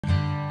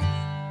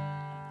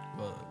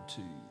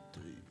2,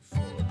 3,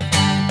 4.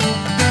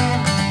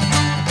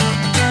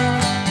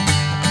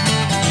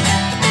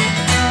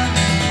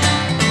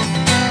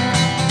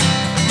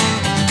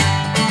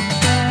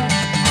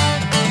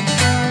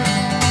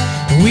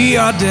 We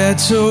are dead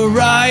to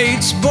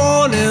rights,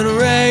 born and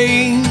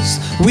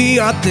raised. We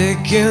are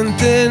thick and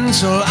thin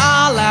till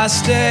our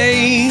last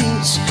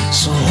days.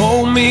 So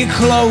hold me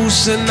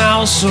close and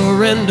I'll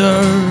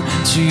surrender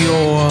to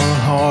your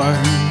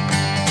heart.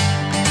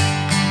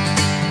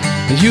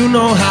 You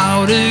know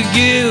how to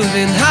give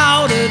and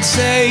how to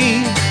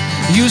take.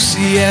 You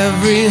see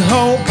every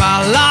hope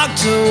I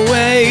locked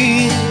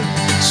away.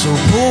 So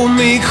pull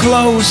me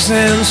close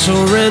and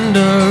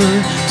surrender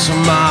to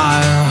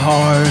my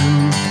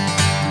heart.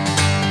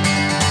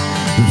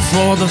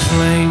 Before the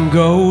flame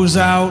goes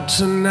out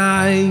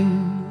tonight,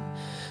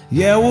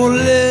 yeah, we'll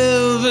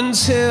live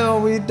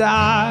until we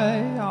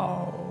die.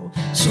 Oh.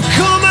 So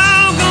come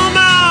out, come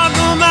out,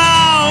 come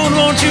out.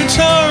 Won't you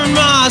turn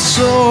my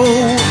soul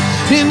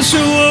into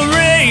a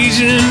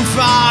raging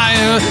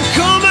fire?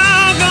 Come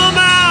out, come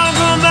out,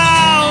 come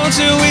out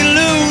till we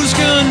lose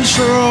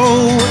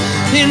control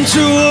into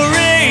a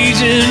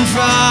raging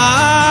fire.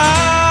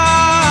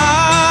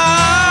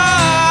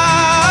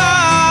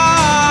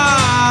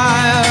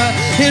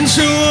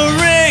 Into a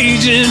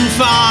raging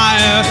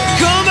fire.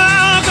 Come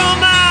out,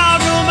 come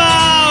out, come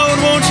out.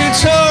 Won't you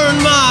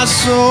turn my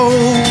soul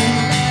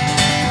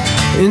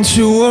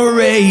into a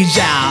rage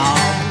out?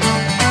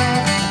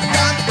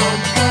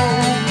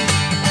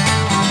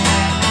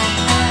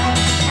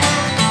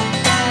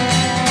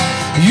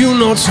 You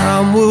know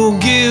time will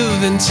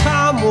give and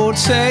time will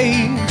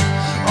take.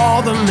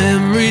 All the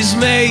memories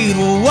made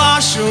will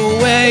wash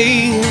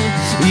away.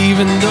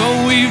 Even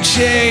though we've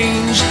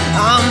changed,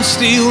 I'm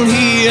still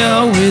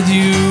here with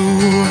you.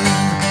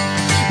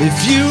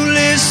 If you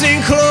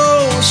listen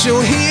close,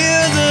 you'll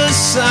hear the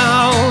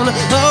sound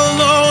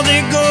of all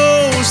the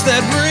ghosts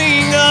that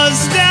bring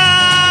us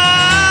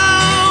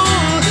down.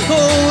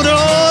 Hold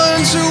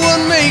on to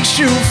what makes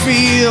you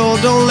feel.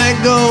 Don't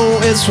let go,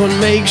 it's what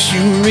makes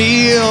you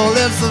real.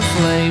 If the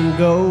flame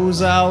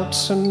goes out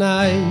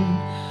tonight,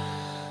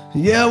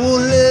 yeah, we'll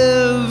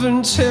live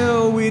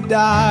until we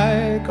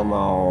die. Come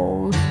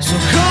on. So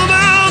come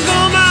out,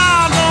 come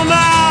out, come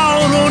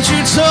out. Won't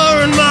you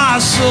turn my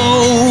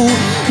soul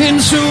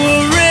into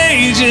a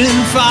raging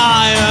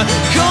fire?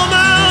 Come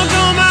out,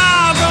 come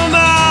out, come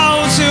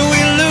out till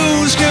we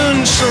lose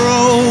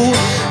control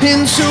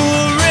into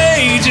a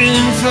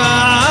raging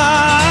fire.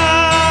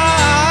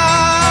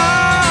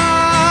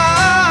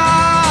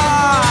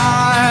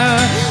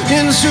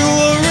 Into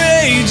a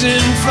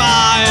raging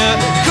fire.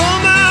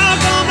 Come out,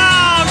 come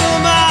out,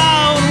 come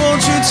out.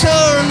 Won't you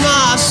turn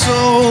my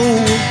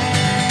soul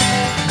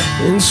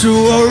into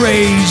a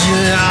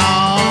raging out?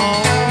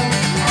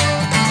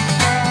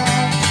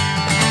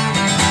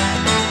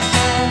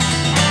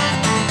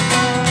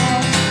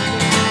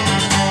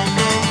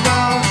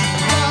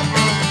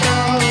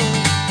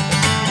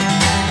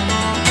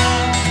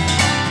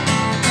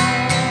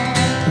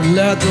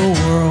 Let the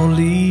world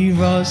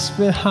leave us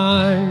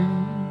behind.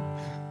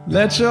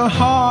 Let your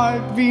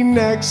heart be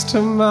next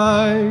to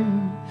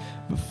mine.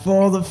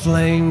 Before the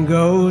flame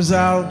goes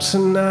out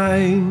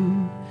tonight,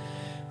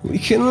 we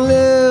can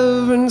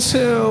live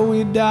until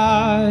we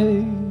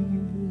die.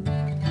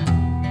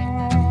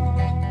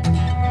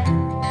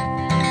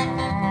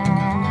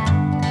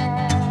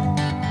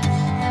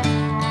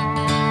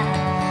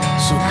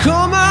 So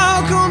come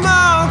out, come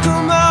out,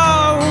 come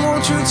out.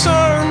 Won't you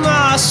turn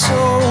my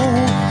soul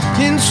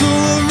into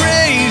a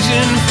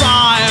raging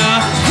fire?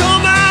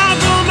 Come out,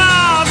 come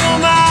out,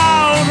 come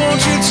out.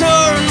 Won't you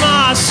turn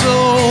my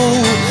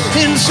soul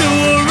into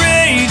a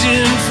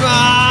raging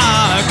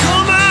fire?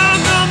 Come out,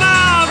 come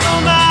out,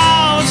 come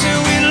out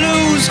till we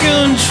lose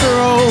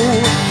control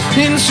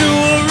into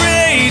a